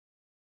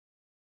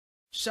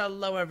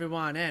Hello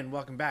everyone and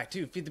welcome back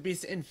to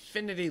FTB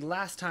Infinity.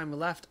 Last time we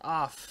left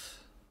off,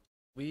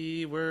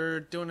 we were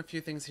doing a few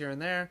things here and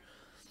there.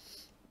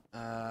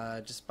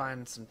 Just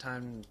buying some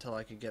time until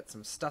I could get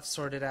some stuff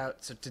sorted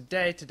out. So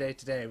today,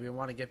 we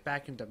want to get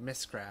back into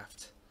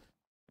Mistcraft.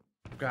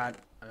 We've got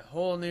a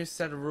whole new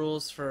set of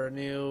rules for a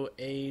new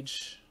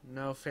age.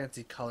 No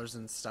fancy colors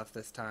and stuff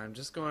this time.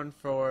 Just going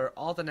for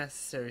all the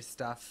necessary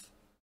stuff.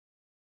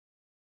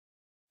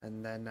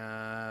 And then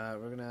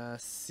we're gonna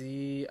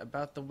see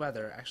about the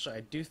weather. Actually, I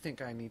do think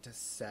I need to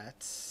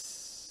set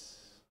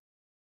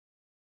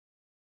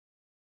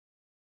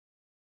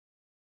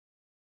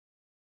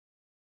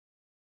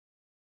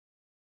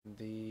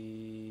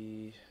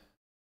the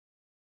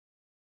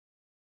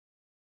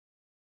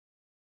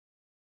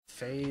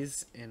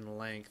phase and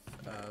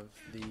length of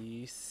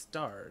the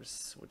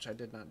stars, which I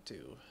did not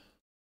do.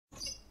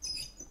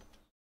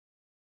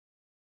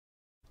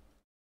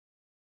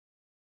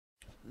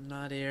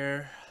 Not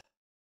here.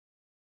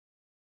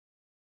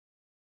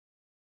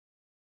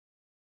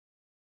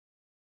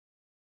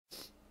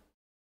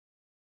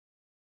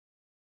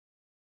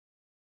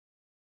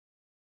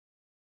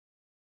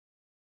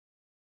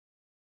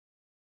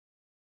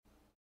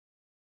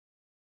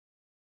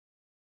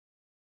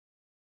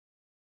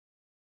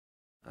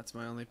 That's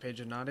my only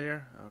page of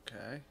Nadir?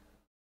 Okay.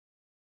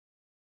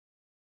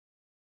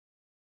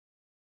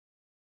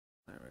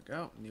 There we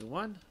go. New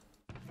one.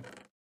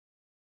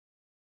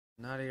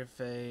 Nadir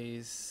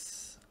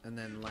phase. And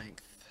then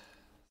length.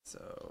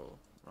 So,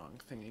 wrong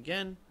thing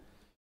again.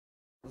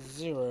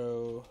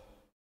 0.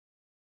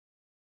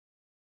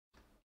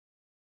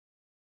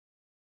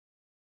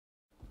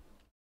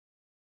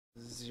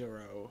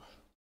 Zero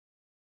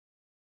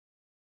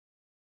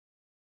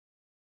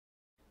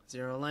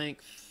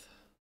length.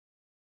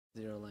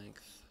 0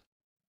 length.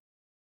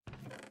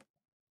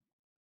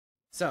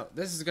 So,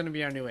 this is going to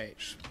be our new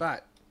age.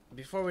 But,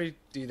 before we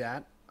do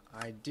that,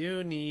 I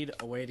do need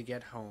a way to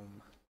get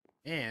home.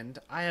 And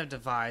I have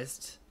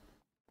devised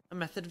a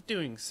method of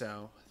doing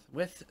so.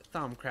 With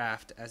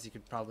Thaumcraft, as you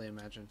could probably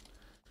imagine.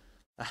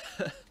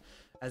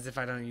 As if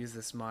I don't use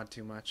this mod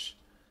too much.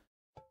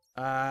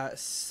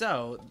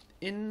 So,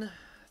 in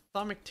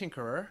Thaumic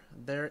Tinkerer,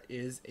 there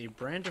is a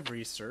brand of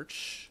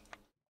research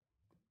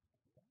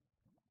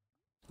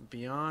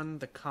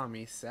beyond the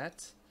Kami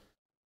set,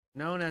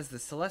 known as the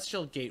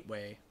Celestial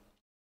Gateway,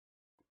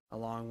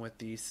 along with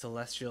the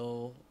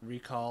Celestial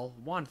Recall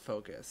Wand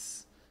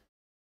Focus.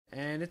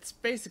 And it's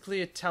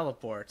basically a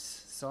teleport,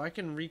 so I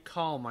can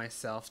recall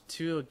myself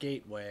to a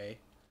gateway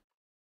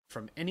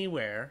from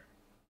anywhere,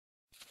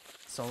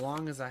 so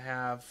long as I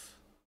have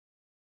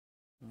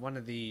one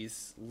of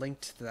these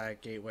linked to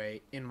that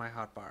gateway in my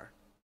hotbar.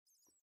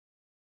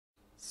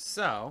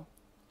 So,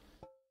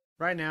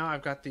 right now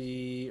I've got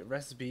the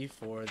recipe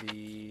for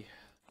the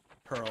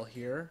pearl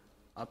here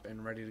up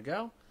and ready to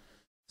go.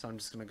 So I'm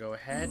just going to go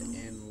ahead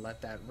and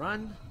let that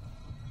run.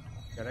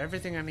 Got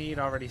everything I need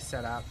already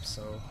set up,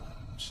 so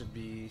it should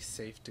be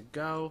safe to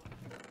go.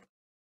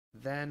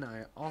 Then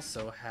I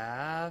also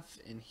have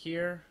in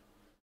here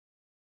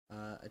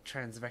a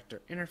transvector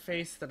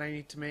interface that I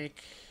need to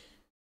make.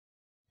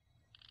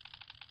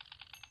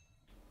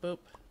 Boop.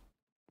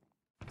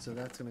 So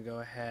that's going to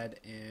go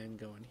ahead and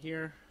go in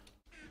here.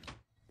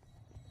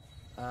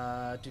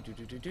 Was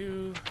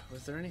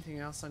there anything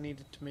else I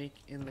needed to make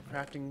in the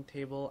crafting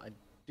table? I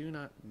do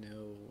not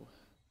know.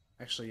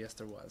 Actually, yes,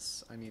 there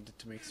was. I needed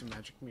to make some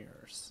magic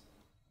mirrors.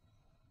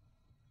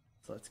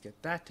 So let's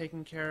get that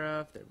taken care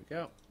of. There we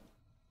go.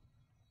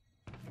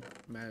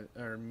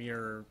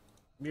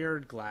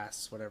 Mirrored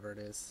glass, whatever it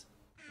is.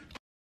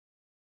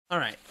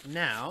 Alright,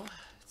 now,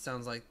 it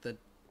sounds like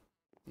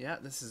yeah,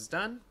 this is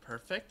done.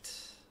 Perfect.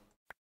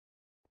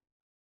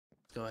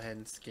 Let's go ahead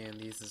and scan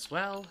these as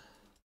well.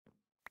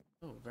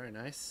 Oh, very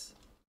nice.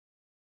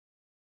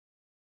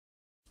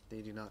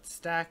 They do not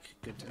stack.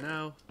 Good to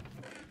know.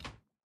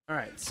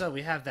 Alright, so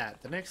we have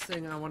that. The next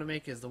thing I want to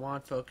make is the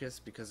wand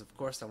focus, because of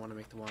course I want to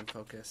make the wand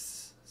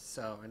focus.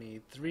 So I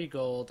need 3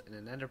 gold and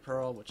an ender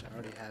pearl, which I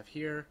already have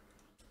here.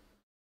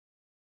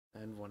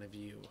 And one of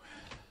you.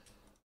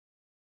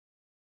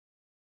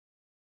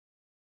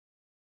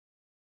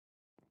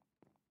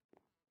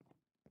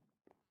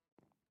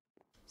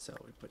 So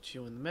we put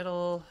you in the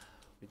middle.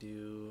 We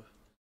do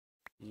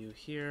you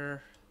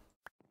here,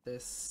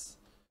 this,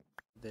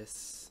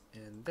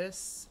 and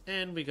this,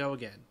 and we go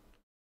again.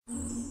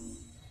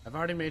 I've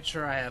already made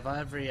sure I have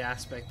every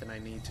aspect that I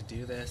need to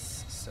do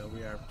this, so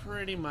we are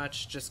pretty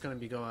much just going to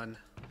be going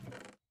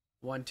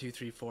 1, 2,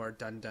 3, 4,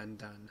 done, done,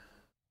 done.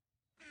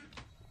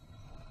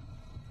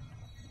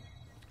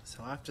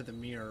 So after the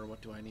mirror,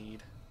 what do I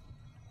need?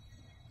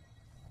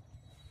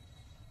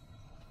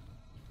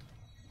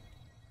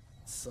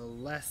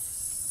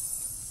 Celestial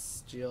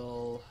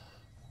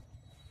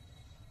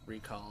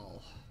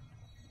Recall.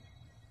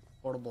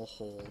 Portable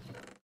hole.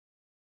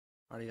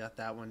 Already got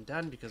that one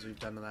done because we've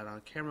done that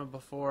on camera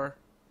before.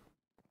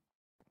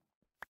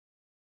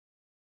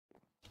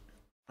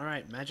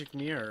 Alright, magic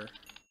mirror.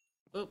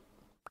 Oop.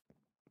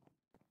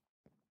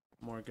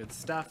 More good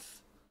stuff.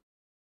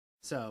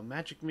 So,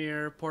 magic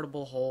mirror,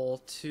 portable hole,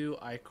 2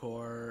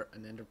 ichor,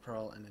 an ender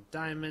pearl, and a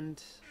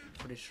diamond.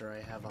 Pretty sure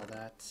I have all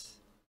that.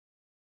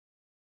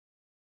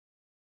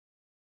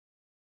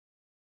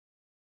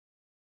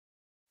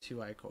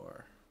 Two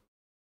ichor.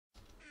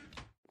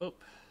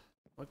 Oop.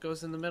 What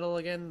goes in the middle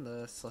again?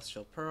 The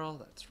celestial pearl,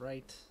 that's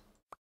right.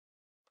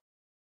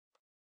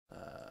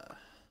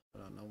 I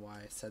don't know why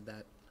I said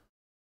that.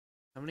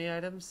 How many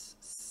items?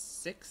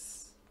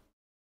 6?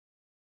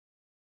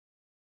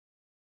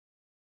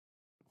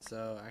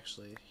 So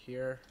actually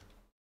here,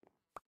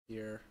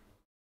 here,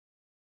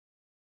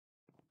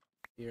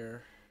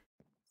 here,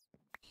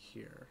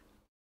 here,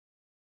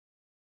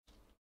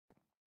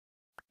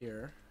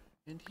 here,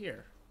 and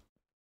here.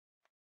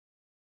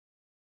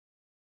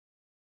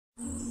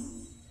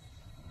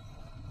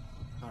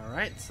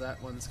 Alright, so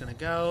that one's gonna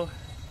go.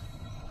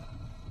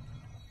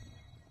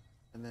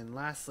 And then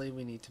lastly,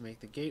 we need to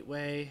make the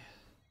gateway,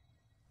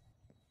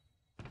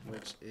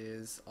 which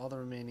is all the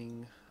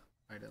remaining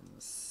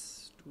items.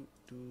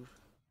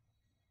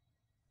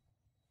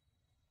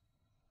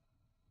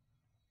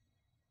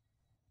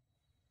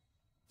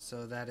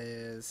 So that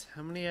is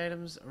how many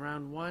items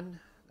around one?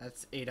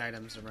 That's 8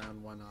 items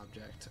around one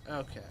object.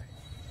 Okay.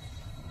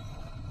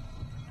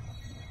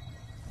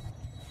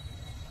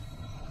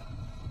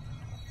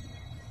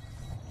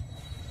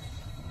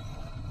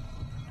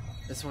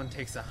 This one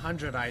takes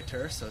 100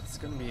 ITER, so it's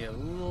going to be a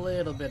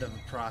little bit of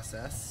a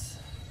process.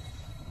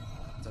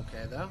 It's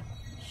okay though.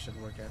 Should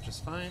work out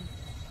just fine.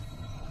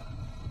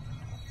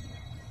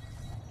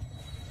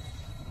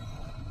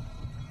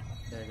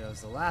 There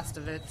goes the last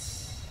of it.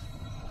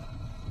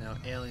 Now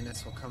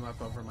alienness will come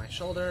up over my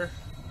shoulder.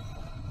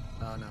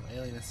 Oh no,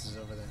 alienness is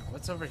over there.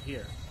 What's over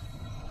here?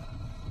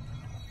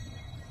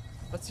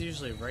 What's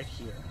usually right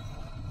here?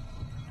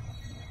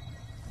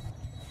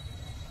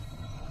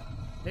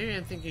 Maybe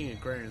I'm thinking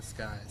agrarian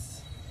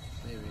skies.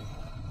 Maybe.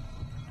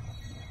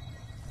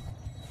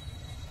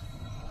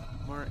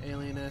 More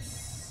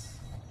alienness.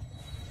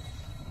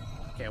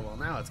 Okay, well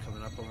now it's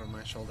coming up over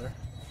my shoulder.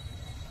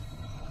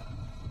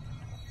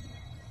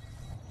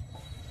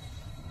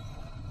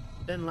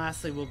 Then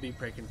lastly will be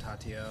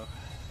Precantatio.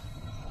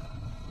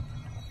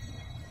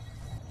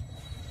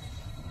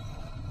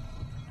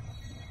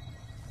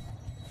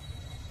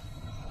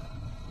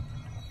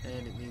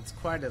 And it needs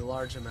quite a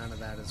large amount of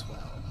that as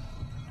well.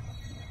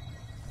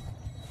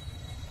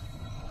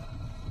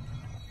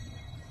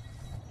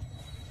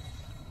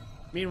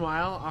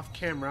 Meanwhile, off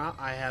camera,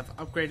 I have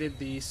upgraded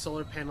the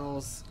solar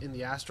panels in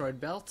the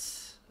asteroid belt.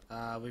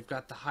 We've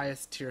got the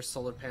highest tier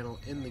solar panel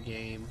in the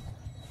game,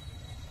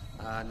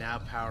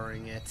 now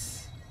powering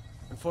it.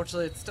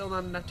 Unfortunately, it's still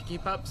not enough to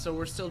keep up, so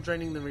we're still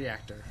draining the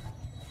reactor.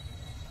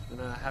 I'm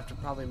gonna have to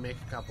probably make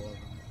a couple of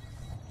them.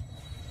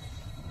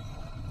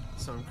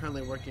 So I'm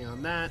currently working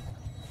on that.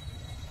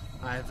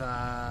 I've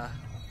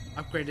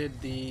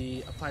upgraded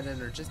the applied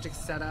energistics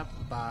setup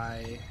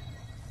by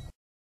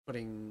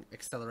putting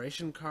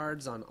acceleration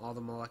cards on all the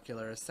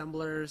molecular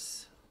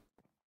assemblers.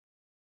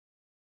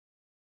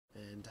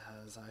 And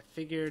as I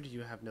figured,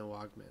 you have no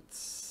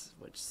augments,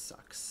 which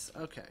sucks.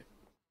 Okay.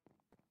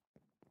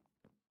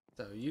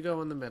 So you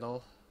go in the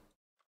middle.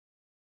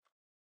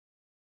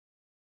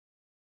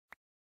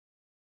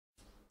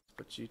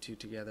 Put you two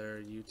together,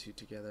 you two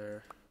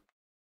together.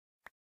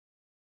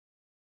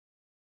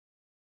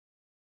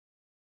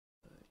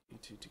 You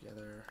two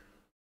together.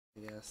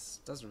 I guess.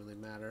 Doesn't really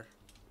matter.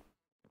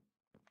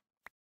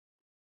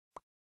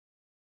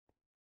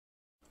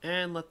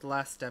 And let the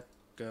last step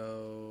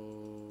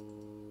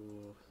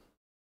go.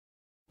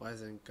 Why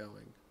isn't it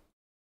going?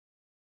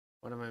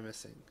 What am I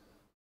missing?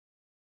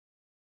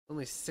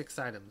 Only 6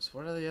 items.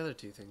 What are the other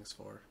 2 things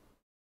for?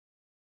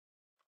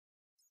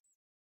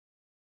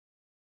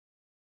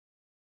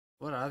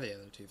 What are the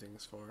other 2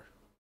 things for?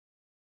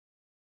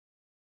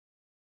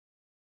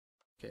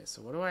 Okay,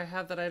 so what do I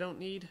have that I don't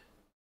need?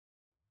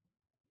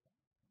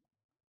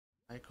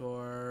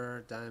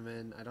 Ichor,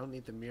 diamond. I don't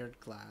need the mirrored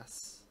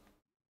glass.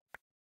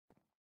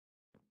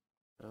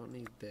 I don't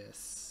need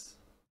this.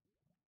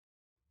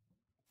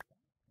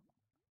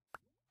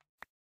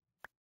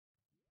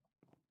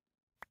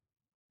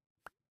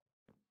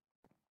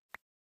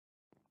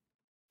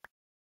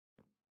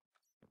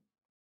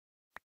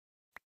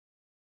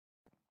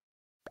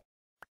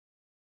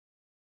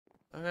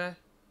 Okay.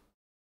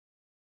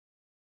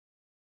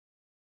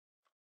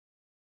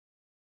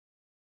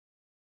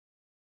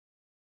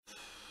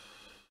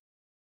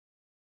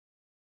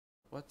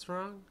 What's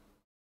wrong?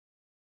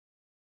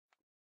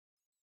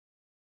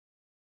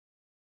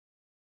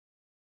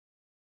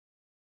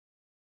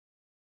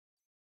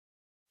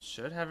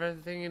 Should have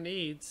everything it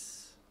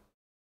needs.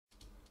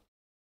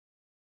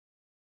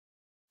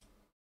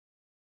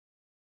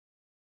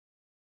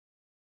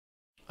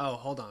 Oh,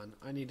 hold on.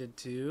 I needed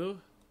to...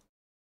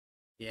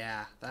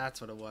 Yeah,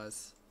 that's what it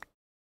was.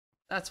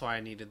 That's why I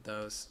needed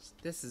those.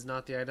 This is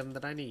not the item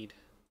that I need.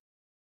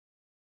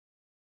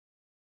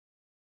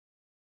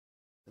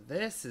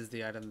 This is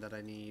the item that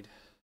I need.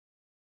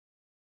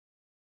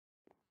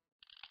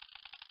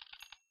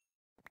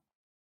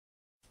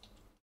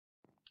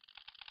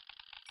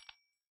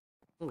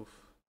 Oof.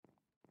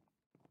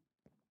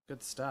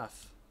 Good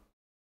stuff.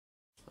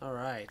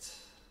 Alright.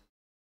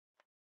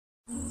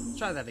 Let's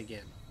try that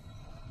again.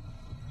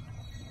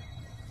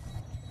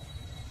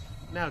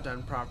 Now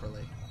done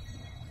properly.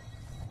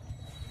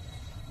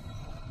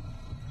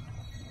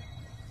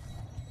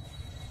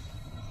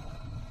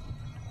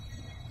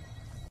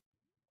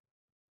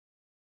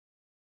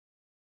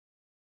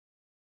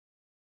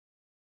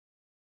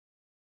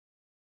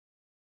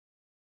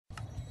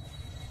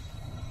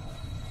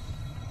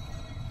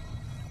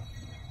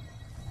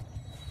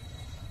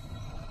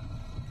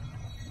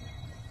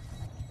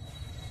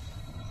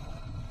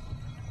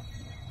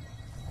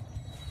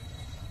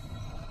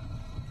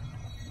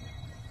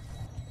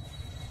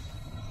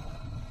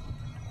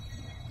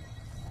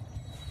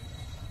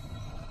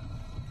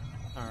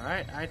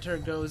 Alright, ITER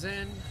goes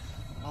in,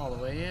 all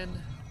the way in.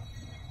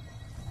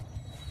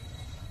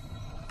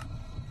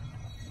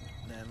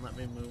 Then let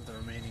me move the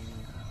remaining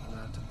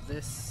amount of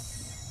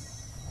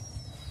this.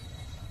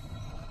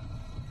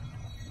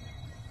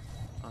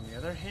 On the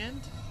other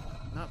hand,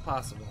 not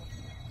possible.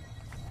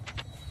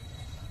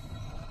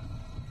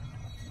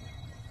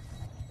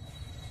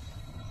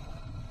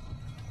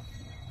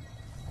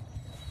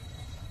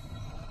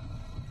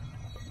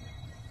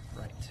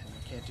 Right, and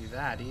I can't do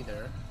that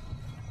either.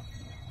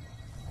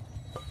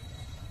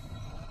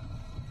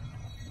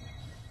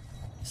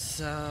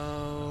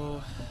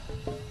 So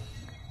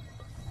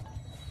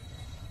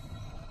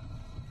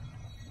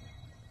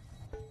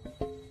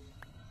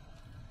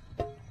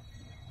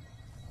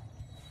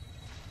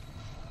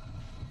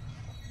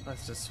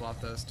let's just swap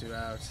those two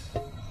out.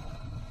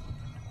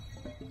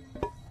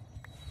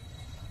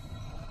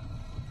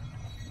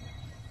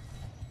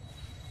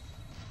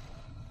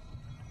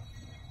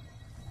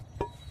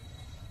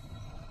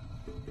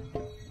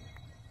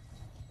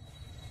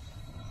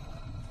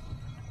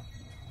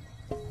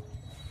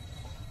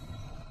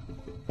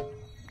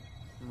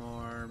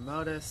 More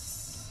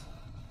modus.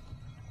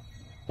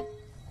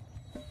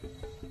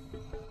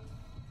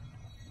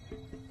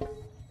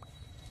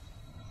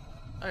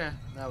 Okay,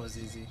 that was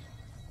easy.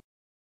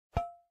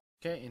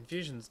 Okay,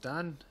 infusion's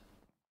done.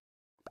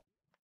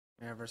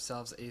 We have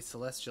ourselves a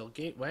celestial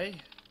gateway.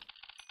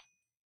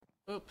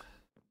 Oop.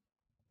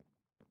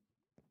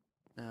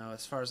 Now,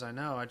 as far as I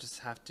know, I just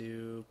have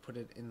to put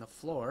it in the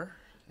floor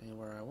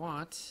anywhere I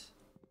want.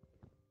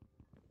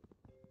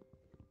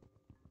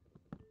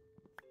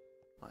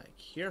 Like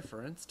here,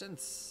 for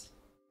instance.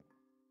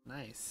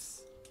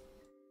 Nice.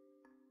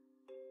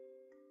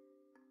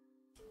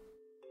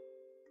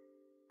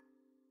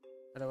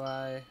 How do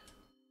I...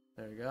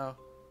 There we go.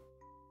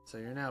 So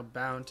you're now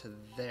bound to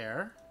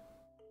there.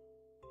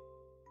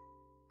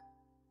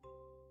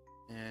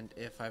 And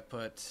if I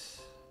put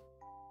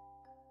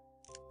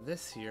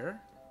this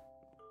here...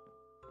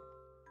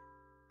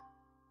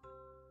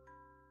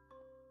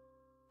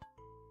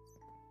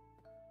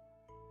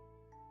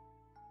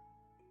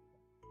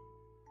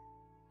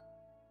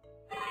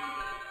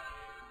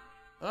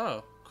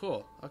 Oh,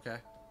 cool. Okay.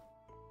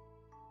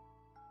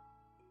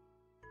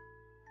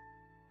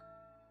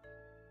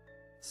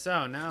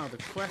 So now the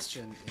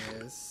question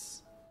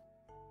is,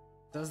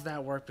 does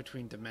that work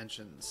between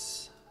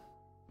dimensions?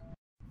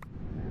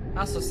 I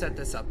also set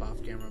this up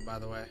off camera, by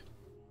the way.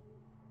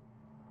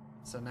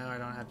 So now I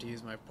don't have to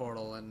use my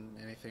portal and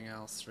anything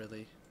else,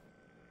 really.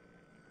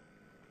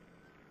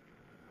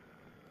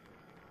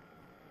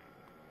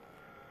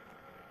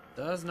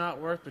 Does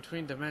not work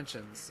between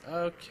dimensions.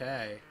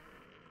 Okay.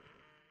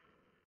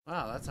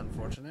 Wow, that's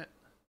unfortunate.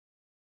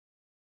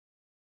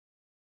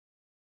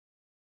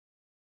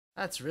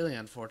 That's really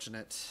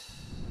unfortunate.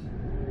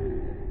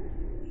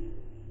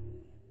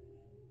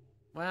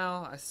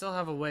 Well, I still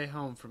have a way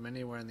home from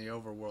anywhere in the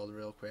overworld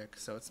real quick,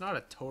 so it's not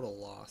a total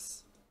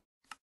loss.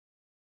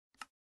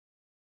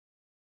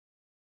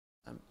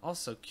 I'm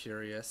also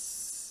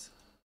curious.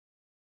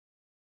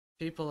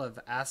 People have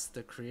asked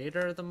the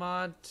creator of the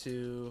mod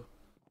to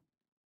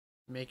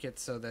make it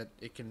so that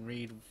it can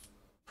read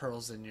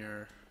pearls in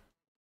your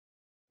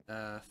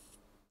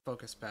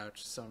focus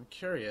pouch, so I'm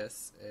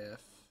curious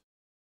if...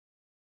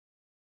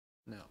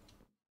 No,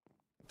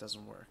 it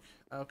doesn't work.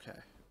 Okay.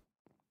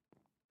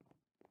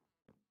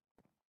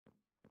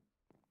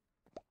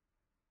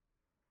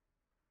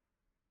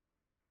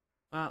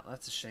 Well,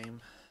 that's a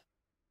shame.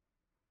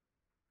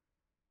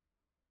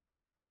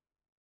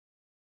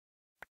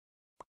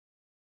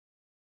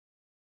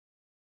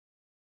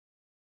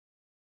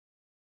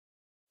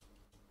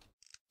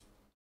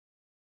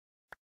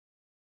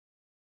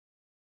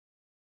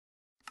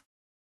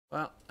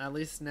 Well, at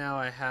least now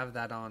I have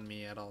that on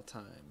me at all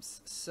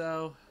times.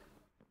 So...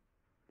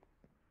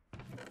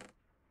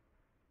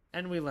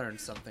 And we learned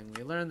something.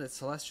 We learned that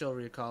Celestial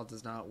Recall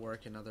does not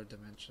work in other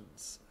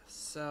dimensions.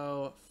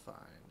 So, fine.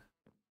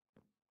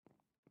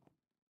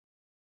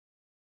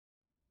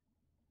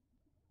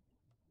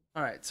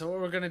 Alright, so what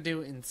we're going to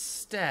do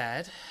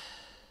instead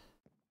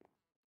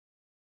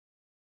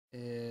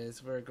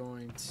is we're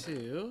going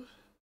to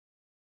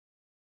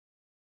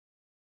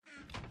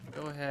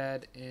go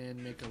ahead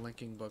and make a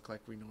linking book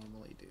like we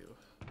normally do.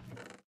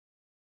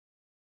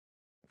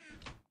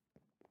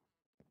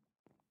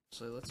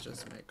 Actually, let's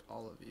just make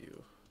all of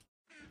you.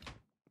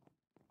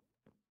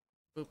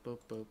 Boop, boop,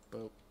 boop,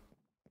 boop.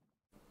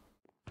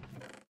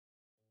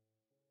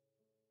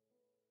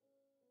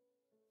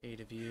 Eight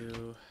of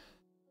you.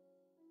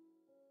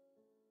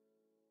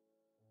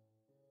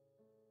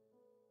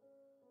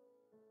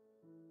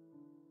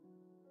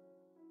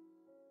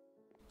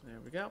 There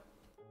we go.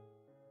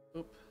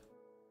 Boop.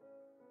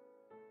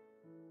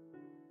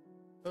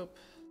 Boop.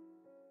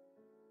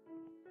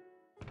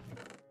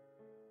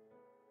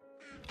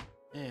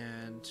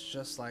 And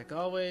just like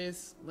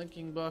always,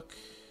 linking book.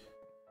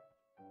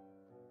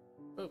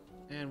 Boop.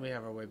 And we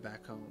have our way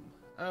back home.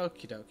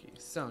 Okie dokie.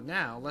 So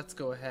now let's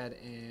go ahead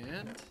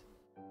and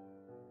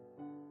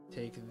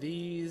take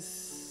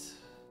these.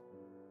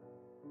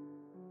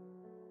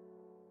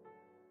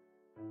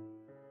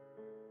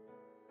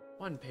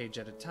 One page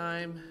at a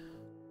time.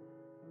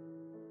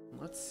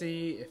 Let's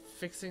see if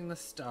fixing the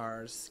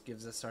stars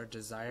gives us our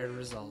desired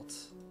result.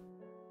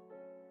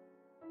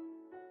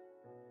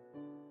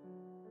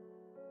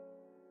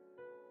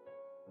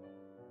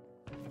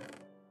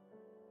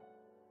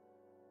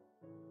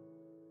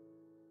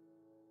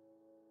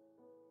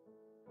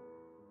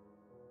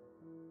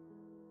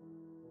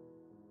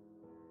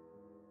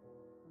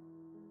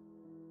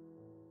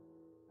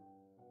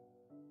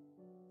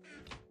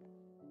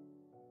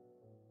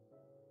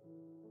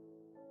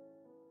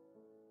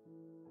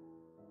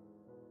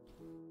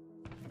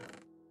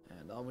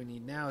 All we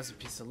need now is a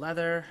piece of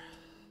leather,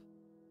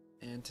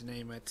 and to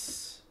name it.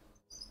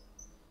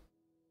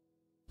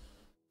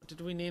 What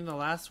did we name the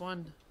last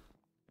one?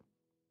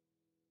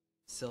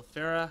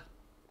 Silphera.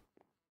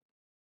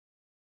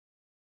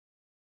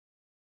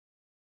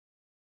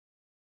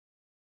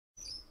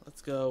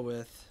 Let's go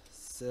with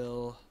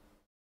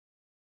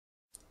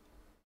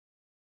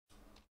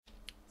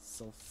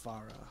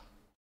Silphara.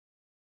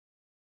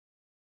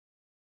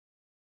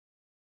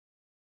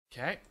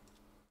 Okay.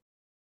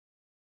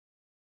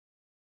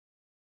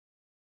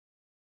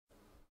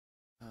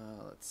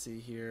 Let's see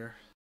here.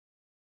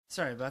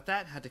 Sorry about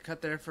that. Had to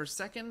cut there for a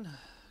second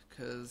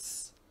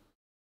because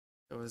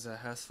there was a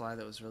housefly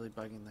that was really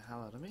bugging the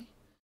hell out of me.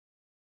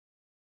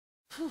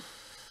 Whew.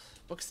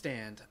 Book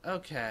stand.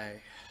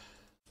 Okay.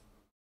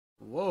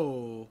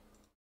 Whoa.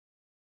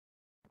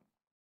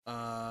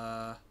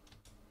 Wow.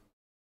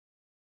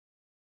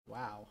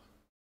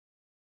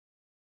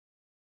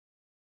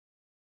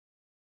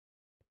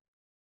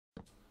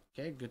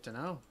 Okay, good to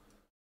know.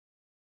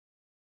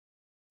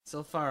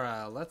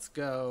 Silphara, let's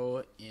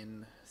go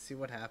in, see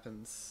what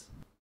happens.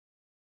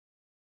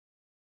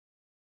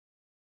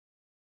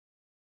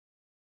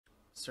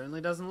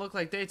 Certainly doesn't look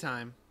like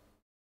daytime.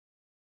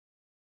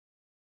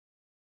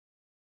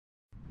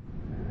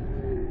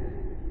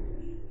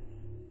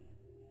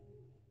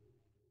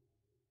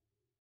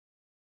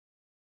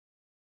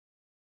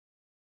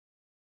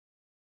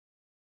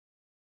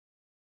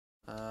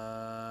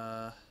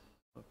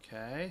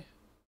 Okay.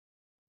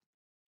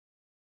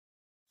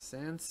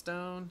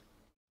 Sandstone.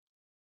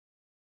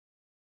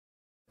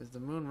 Is the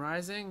moon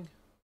rising?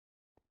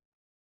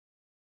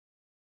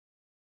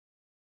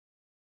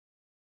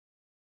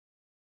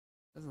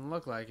 Doesn't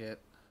look like it.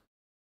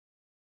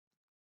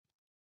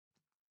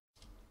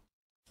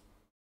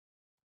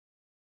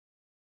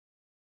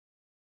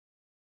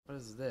 What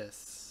is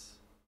this?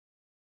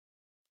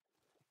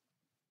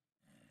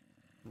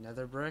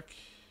 Nether brick?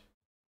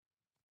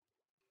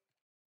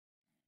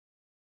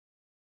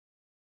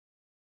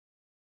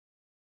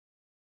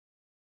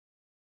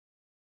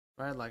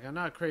 Right, like I'm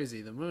not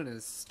crazy. The moon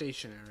is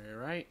stationary,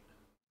 right?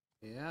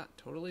 Yeah,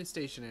 totally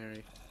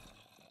stationary.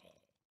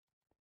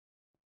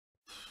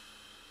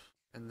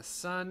 And the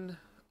sun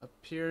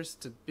appears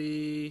to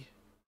be...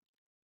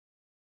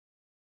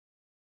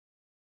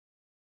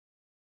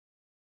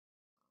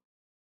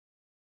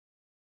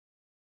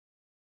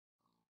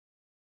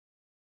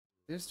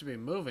 seems to be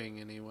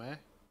moving anyway.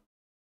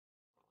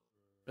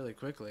 Really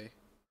quickly.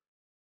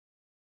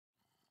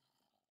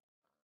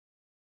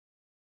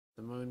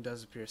 The moon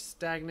does appear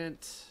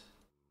stagnant.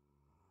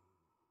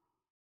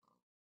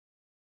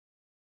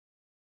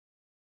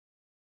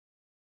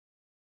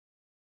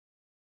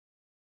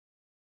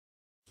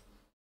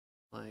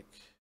 Like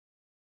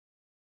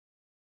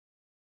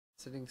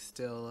sitting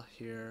still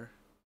here.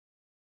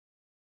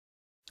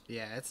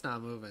 Yeah, it's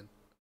not moving.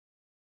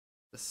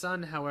 The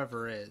sun,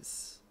 however,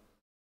 is.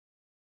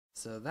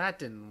 So that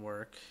didn't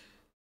work.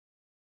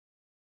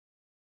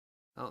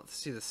 I don't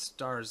see the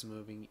stars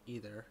moving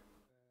either.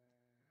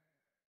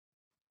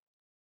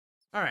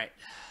 Alright.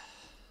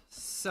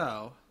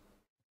 So,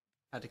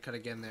 had to cut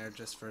again there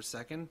just for a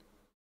second.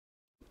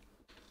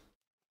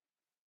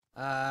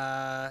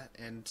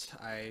 And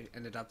I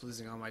ended up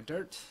losing all my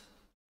dirt.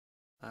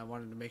 I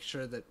wanted to make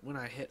sure that when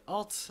I hit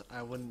Alt,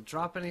 I wouldn't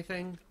drop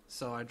anything,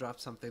 so I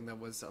dropped something that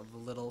was of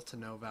little to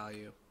no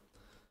value,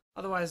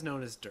 otherwise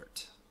known as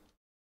dirt.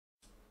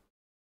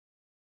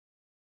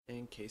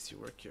 In case you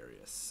were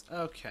curious.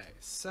 Okay,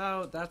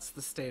 so that's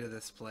the state of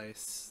this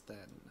place,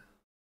 then.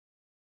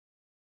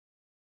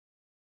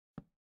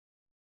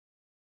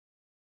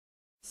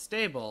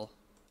 Stable.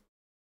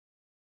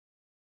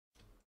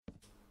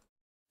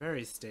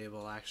 Very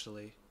stable,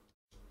 actually.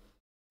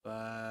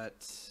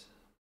 But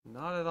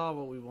not at all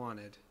what we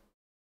wanted.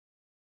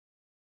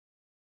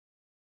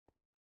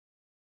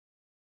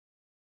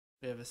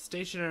 We have a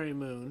stationary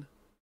moon.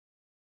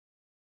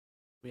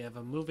 We have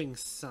a moving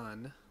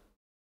sun.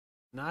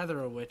 Neither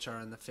of which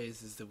are in the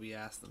phases that we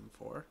asked them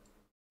for.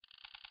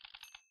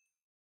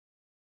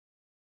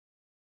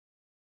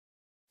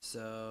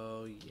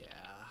 So, yeah.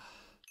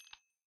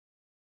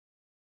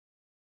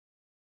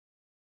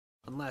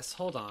 Unless,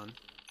 hold on.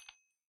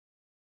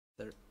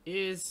 There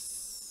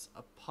is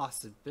a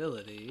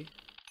possibility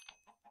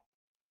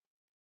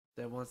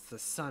that once the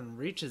sun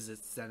reaches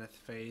its zenith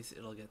phase,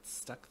 it'll get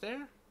stuck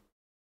there?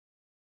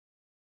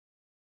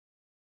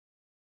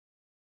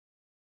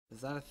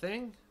 Is that a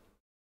thing?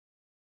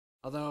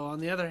 Although, on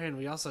the other hand,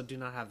 we also do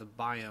not have the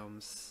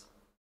biomes.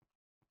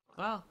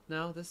 Well,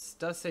 no, this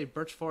does say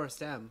Birch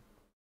Forest M.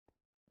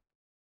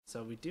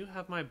 So we do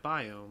have my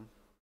biome.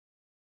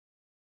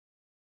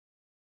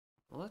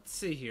 Well, let's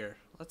see here.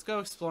 Let's go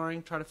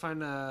exploring, try to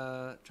find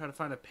a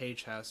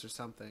page house or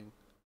something.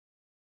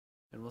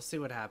 And we'll see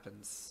what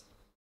happens.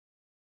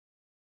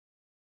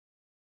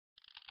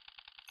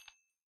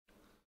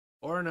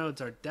 Ore nodes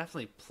are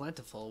definitely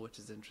plentiful, which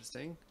is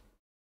interesting.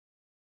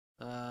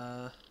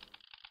 We're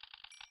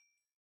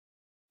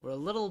a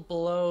little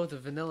below the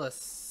vanilla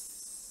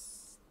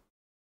sea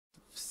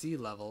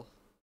level.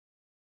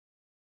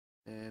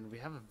 And we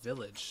have a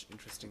village,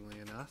 interestingly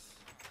enough.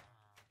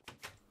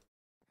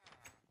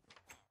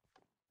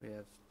 We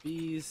have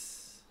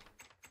bees.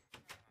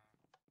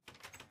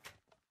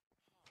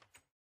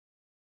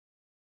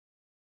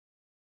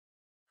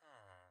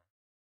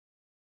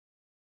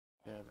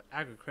 We have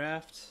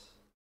Agricraft.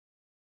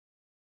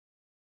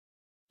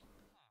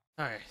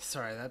 Alright,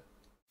 sorry, that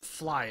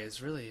fly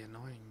is really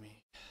annoying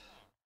me.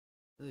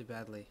 Really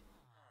badly.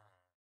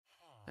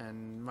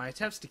 And my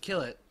attempts to kill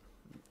it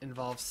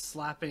involve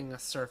slapping a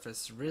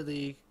surface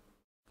really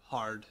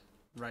hard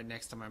right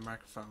next to my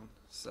microphone.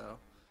 So,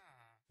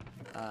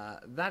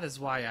 that is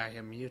why I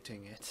am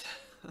muting it.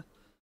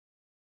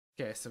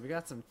 Okay, so we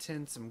got some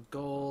tin, some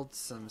gold,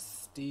 some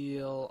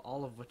steel,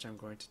 all of which I'm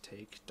going to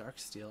take. Dark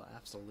steel,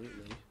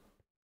 absolutely.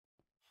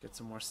 Get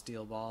some more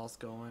steel balls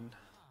going.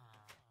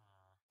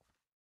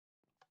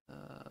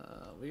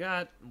 We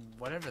got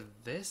whatever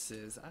this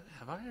is.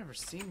 Have I ever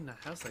seen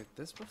a house like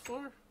this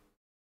before?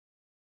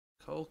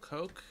 Coal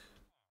coke?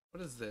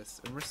 What is this?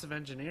 Immersive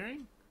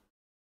engineering?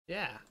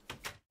 Yeah.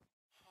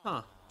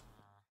 Huh.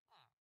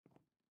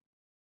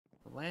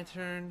 A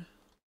lantern.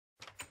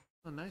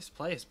 Oh, nice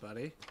place,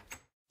 buddy.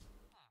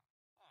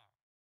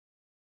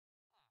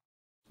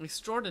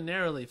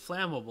 Extraordinarily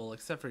flammable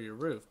except for your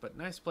roof, but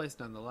nice place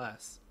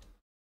nonetheless.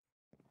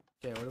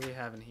 Okay, what do we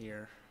have in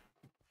here?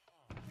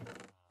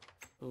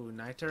 Ooh,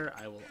 niter,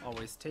 I will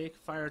always take.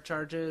 Fire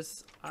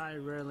charges, I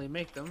rarely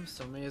make them,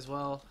 so may as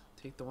well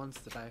take the ones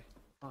that I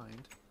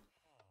find.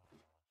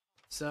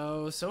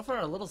 So far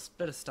a little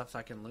bit of stuff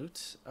I can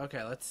loot.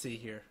 Okay, let's see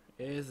here.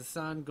 Is the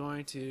sun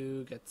going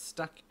to get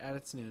stuck at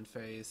its noon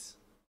phase?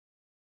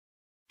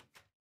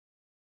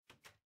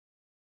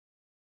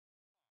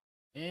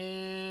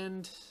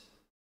 And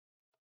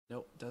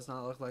nope, does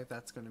not look like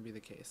that's going to be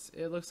the case.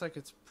 It looks like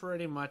it's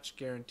pretty much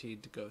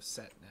guaranteed to go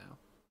set now.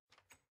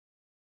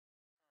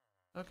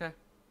 Okay.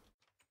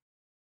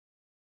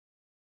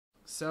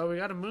 So we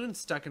got a moon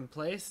stuck in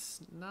place,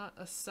 not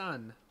a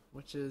sun,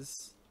 which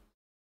is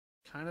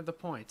kind of the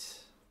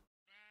point.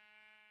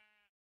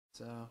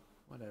 So,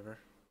 whatever.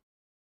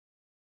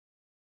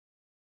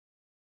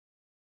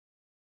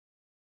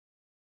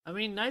 I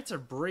mean, nights are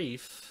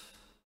brief,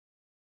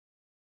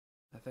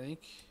 I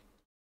think.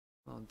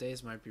 Well,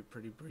 days might be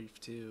pretty brief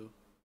too.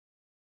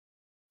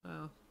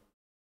 Well,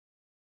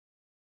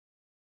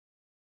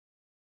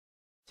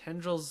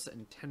 tendrils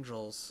and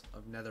tendrils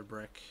of nether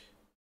brick.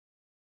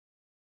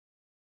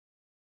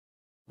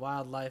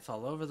 Wildlife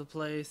all over the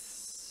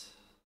place.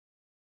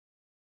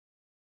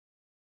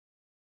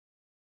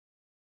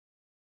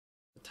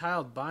 The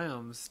tiled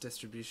biomes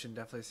distribution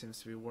definitely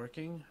seems to be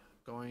working.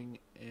 Going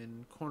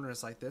in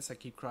corners like this, I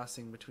keep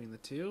crossing between the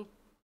two.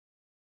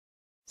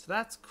 So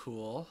that's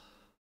cool.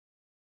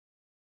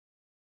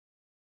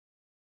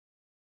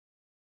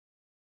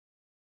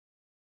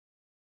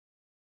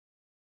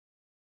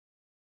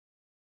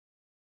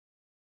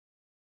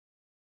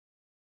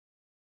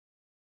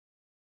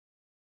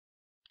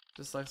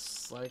 Just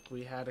looks like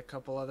we had a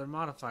couple other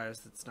modifiers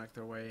that snuck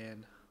their way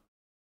in.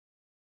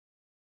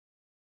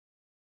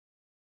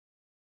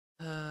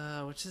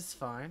 Which is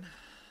fine.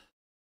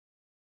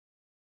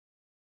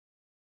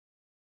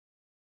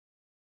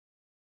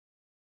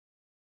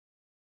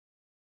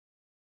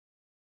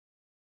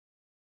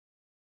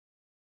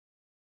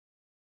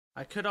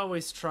 I could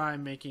always try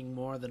making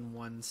more than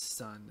one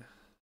sun.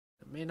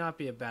 It may not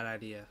be a bad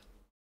idea.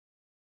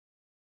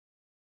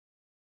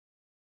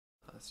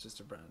 Oh, it's just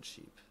a brown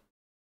sheep.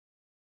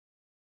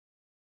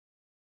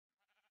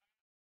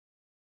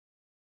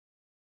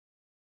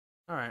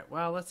 Alright,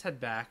 well, let's head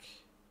back.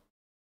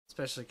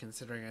 Especially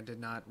considering I did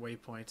not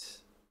waypoint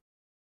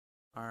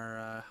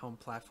our home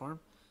platform.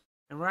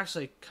 And we're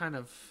actually kind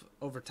of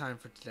over time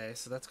for today,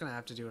 so that's going to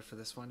have to do it for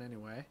this one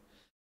anyway.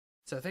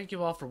 So thank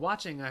you all for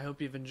watching. I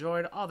hope you've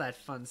enjoyed all that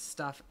fun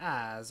stuff.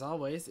 As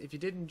always, if you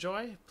did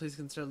enjoy, please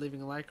consider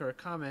leaving a like or a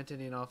comment.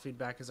 Any and all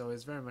feedback is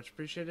always very much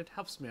appreciated.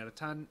 Helps me out a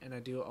ton, and I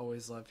do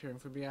always love hearing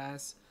from you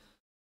guys.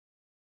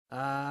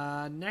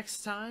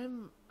 Next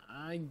time,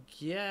 I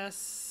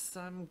guess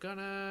I'm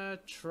gonna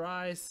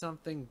try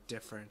something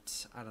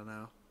different. I don't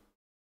know.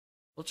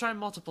 We'll try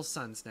multiple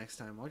suns next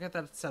time. I'll get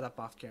that set up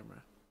off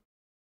camera.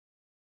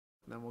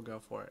 And then we'll go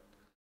for it.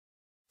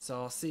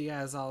 So I'll see you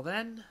guys all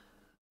then.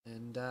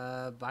 And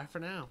bye for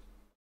now.